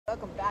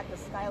Welcome back to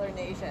Schuyler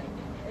Nation.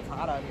 It's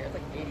hot out here. It's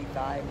like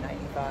 85,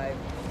 95.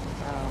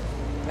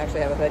 I actually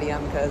have a hoodie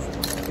on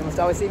because you must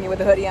always see me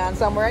with a hoodie on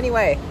somewhere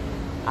anyway.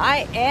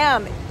 I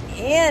am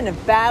in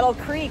Battle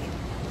Creek,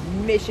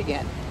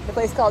 Michigan. The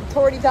place called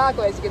Torti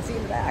Taco, as you can see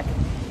in the back.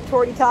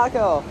 Torti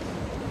Taco.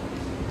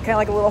 Kind of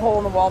like a little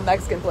hole-in-the-wall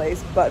Mexican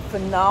place, but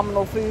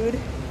phenomenal food.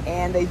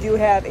 And they do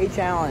have a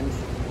challenge.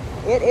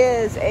 It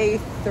is a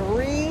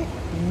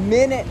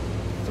 3-minute,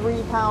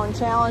 3-pound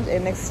challenge,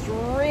 an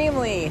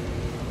extremely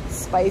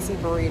spicy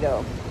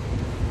burrito.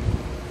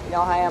 You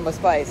know how I am with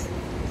spice.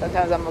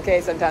 Sometimes I'm okay,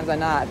 sometimes I'm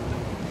not.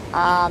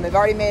 They've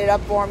already made it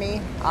up for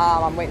me.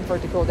 I'm waiting for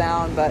it to cool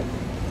down, but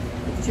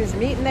you can choose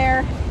meat in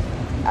there.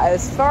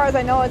 As far as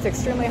I know, it's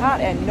extremely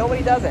hot and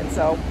nobody does it,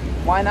 so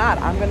why not?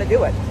 I'm gonna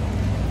do it.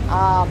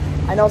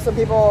 I know some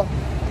people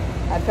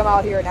have come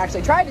out here and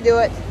actually tried to do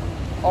it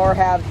or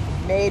have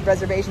made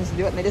reservations to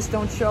do it and they just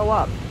don't show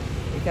up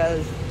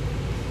because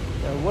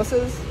they're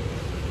wusses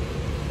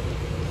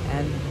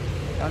and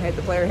don't hate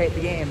the player, hate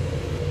the game.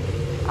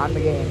 I'm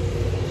the game.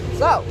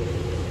 So,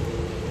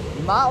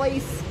 Molly,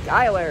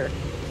 Schuyler,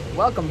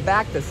 welcome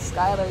back to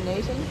Schuyler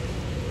Nation.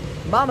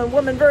 Mom and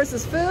woman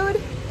versus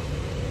food.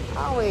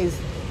 Always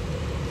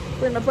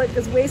clear my plate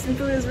because wasting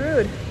food is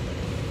rude.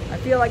 I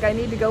feel like I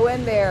need to go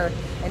in there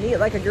and eat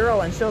like a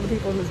girl and show the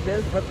people whose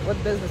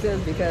what business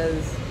is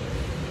because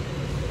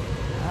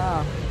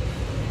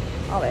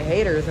all the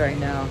haters right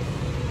now.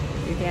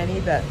 You can't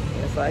eat that.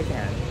 Yes, I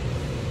can.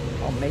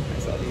 I'll make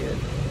myself eat it.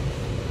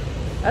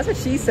 That's what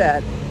she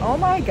said. Oh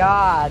my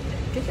God.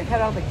 Get your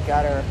head out of the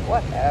gutter.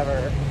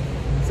 Whatever.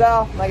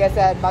 So, like I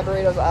said, my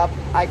burrito's up.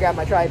 I grabbed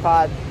my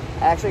tripod.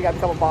 I actually got a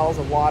couple bottles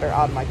of water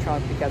out of my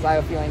trunk because I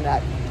have a feeling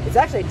that it's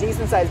actually a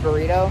decent sized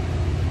burrito,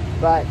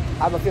 but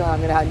I have a feeling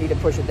I'm gonna need to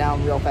push it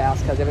down real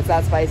fast because if it's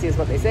that spicy as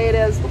what they say it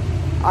is,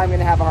 I'm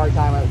gonna have a hard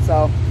time with it.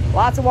 So,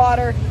 lots of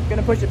water,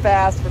 gonna push it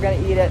fast, we're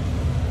gonna eat it.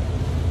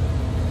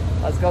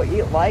 Let's go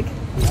eat like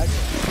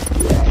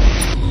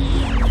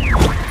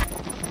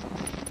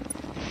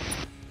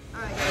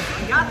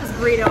got this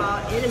burrito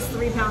out. It is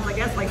 3 pounds. I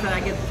guess, like I said, I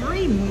get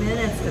 3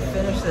 minutes to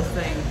finish this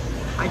thing.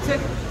 I took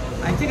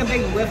a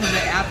big whiff of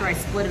it after I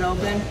split it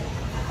open.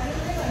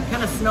 It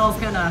kind of smells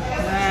kind of,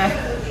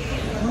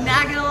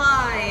 not gonna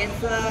lie,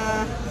 it's,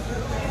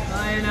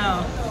 I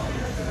know.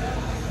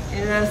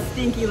 It's a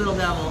stinky little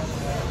devil.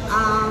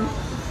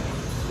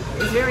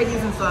 It's very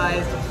decent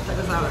sized. Check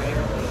this out right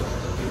here.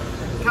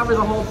 It covers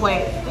the whole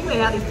plate. I think they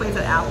had these plates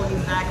at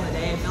Applebee's back in the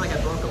day. I feel like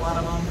I broke a lot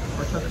of them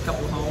or took a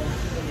couple home.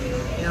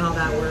 You know how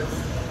that works.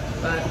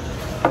 But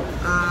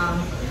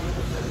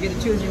you get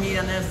to choose your meat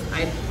on this.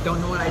 I don't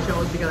know what I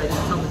chose because I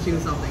didn't tell them to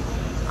choose something.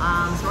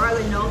 As far as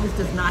I know, this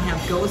does not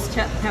have ghost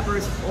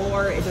peppers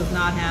or it does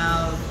not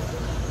have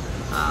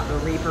the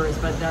reapers,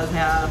 but it does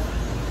have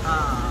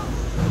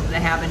the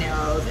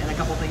habaneros and a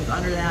couple things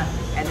under that.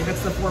 And they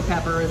mix the 4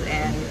 peppers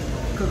and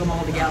cook them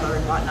all together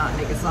and whatnot,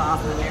 make a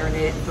sauce and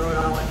marinate it and throw it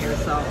all in here.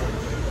 So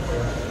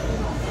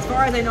as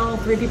far as I know,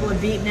 3 people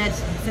have beaten it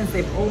since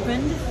they've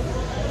opened.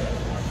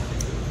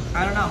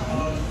 I don't know.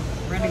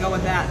 We're gonna go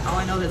with that. All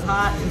I know is it's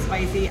hot and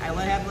spicy. I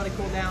have to let it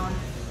cool down.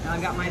 And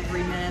I've got my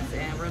 3 minutes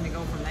and we're gonna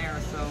go from there.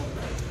 So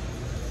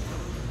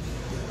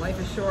life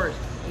is short.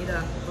 Eat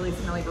a really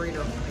smelly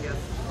burrito, I guess.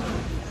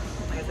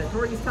 Like I said,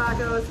 Torti's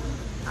tacos.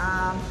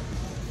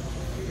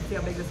 You can see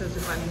how big this is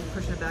just by me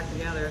pushing it back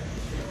together.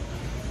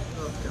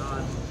 Oh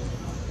God.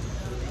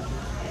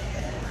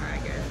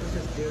 Alright guys, let's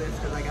just do this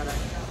because I got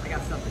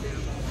stuff to do.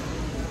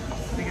 I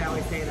think I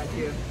always say that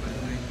too, by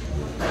the way.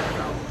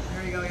 So,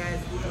 there you go guys,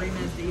 3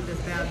 minutes to eat this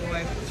bad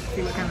boy.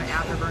 See what kind of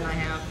afterburn I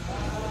have.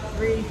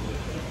 3,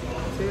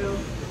 2,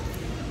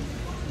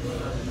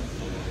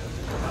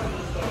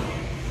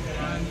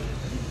 1.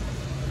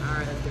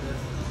 Alright, let's do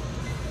this.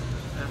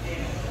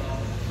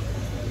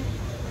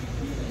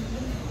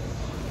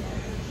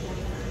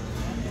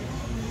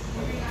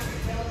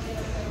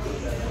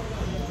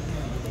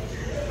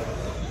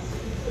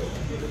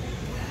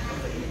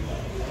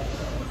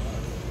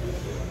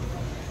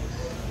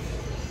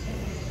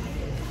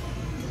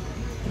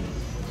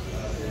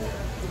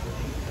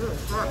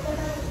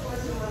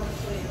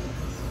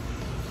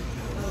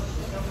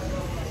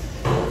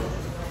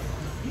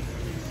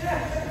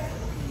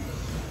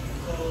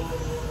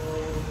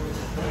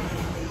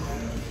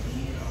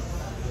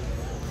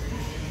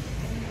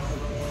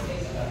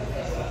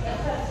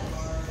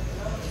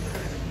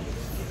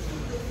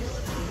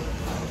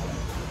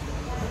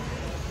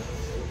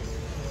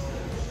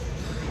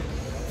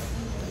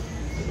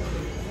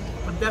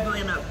 I'm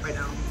definitely enough right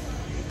now.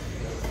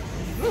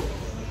 Woo.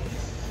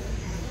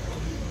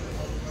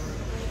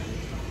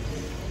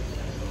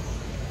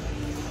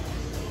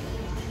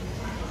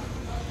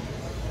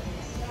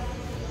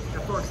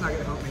 That fork's not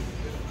gonna help me.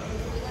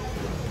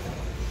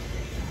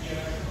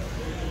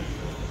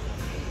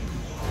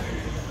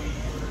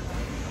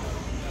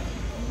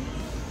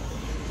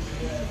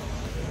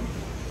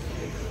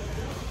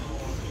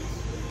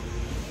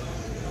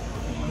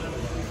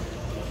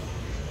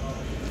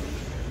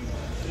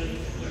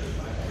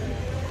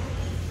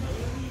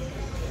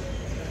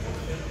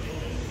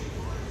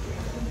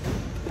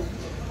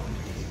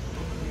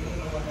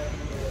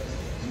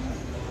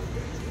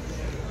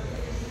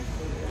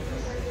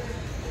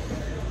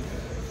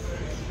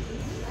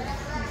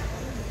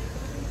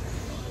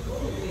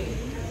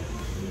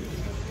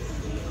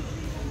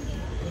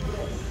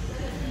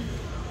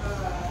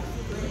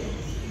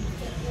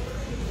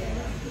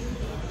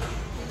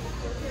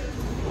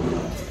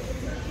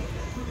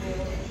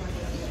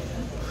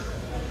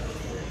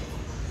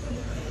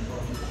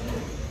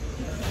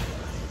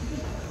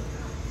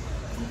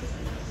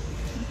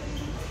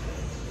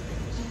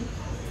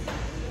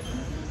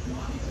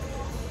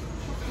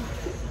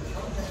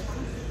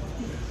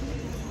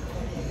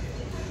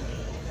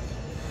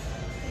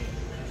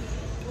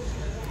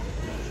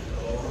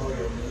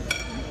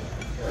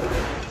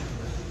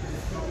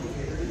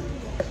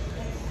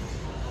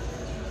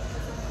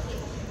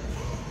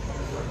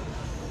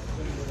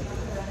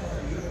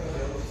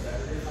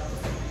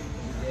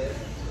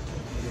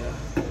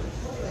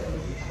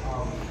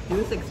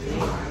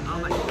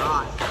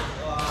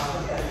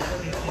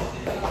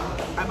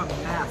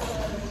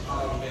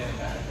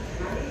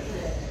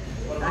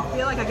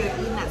 I could have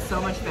eaten that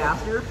so much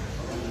faster,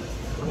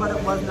 but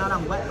it was not a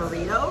wet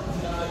burrito.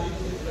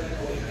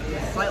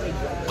 Slightly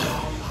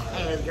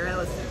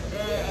gross.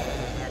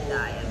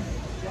 Dying.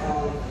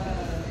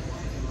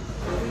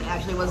 It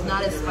actually was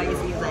not as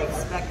spicy as I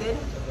expected.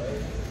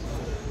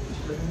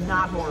 It was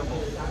not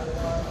horrible.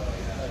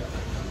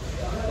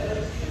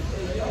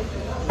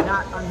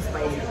 Not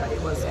unspicy, but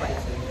it was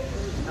spicy.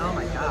 Oh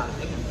my god,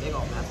 making a big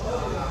old mess.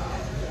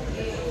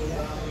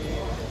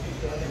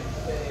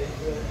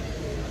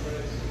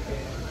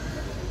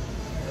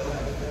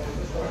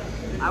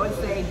 I would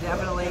say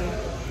definitely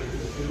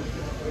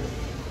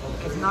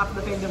it's not for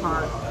the faint of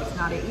heart. It's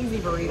not an easy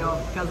burrito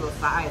because of the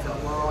size of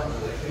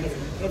it.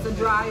 It's a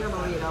drier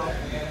burrito.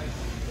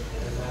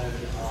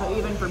 So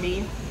even for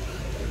me,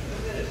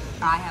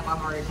 I have a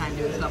harder time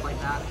doing stuff like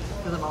that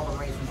because of all the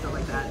rice and stuff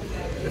like that.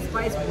 The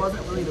spice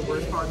wasn't really the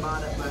worst part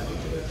about it, but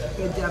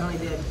it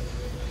definitely did.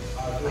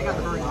 I got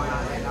the burrito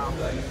on right now.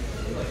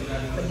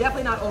 But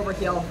definitely not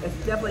overkill. It's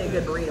definitely a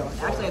good burrito.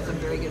 It actually had some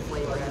very good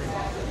flavor in it.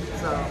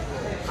 So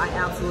I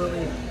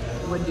absolutely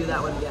would do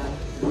that one again.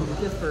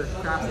 Just for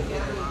crap's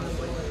sake,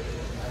 honestly.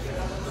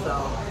 So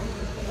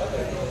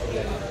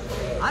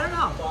I don't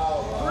know.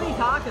 Burrito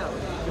taco.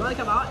 You want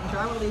to come out and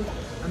try one of these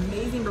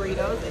amazing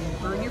burritos and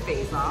burn your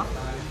face off?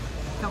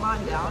 Come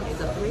on down.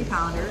 It's a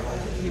 3-pounder.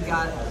 You've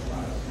got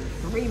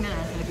 3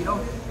 minutes, and if you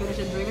don't finish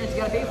in 3 minutes, you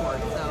gotta pay for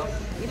it. So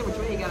either which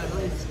way, you got a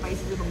really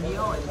spicy little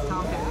meal, and it's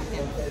compact,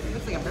 and it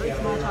looks like a very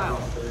small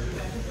child.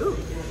 Ooh,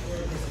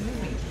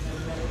 excuse me.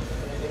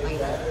 Like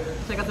that.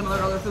 Check out some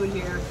other food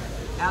here.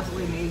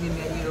 Absolutely amazing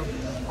menu.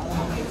 All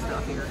homemade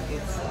stuff here.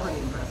 It's pretty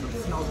impressive.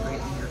 It smells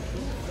great in here.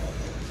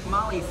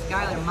 Molly,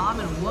 Schuyler, mom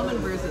and woman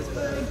versus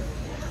food.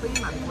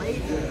 Clean my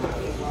plate.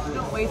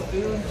 Don't waste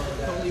food.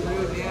 Totally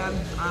rude, man.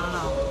 I don't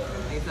know.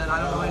 Like I said, I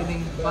don't know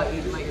anything but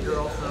eating like a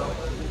girl, so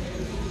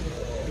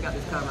we got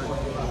this covered.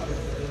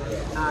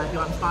 If you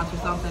want to sponsor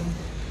something,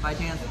 by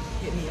chance,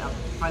 hit me up.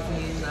 Find some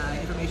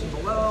information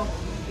below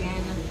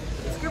in the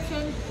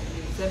description.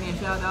 Send me a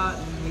shout out,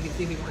 and we can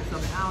see if we can work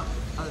something out.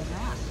 Other than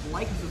that,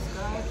 like and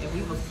subscribe, and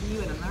we will see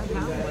you in another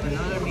time with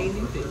another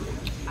amazing food.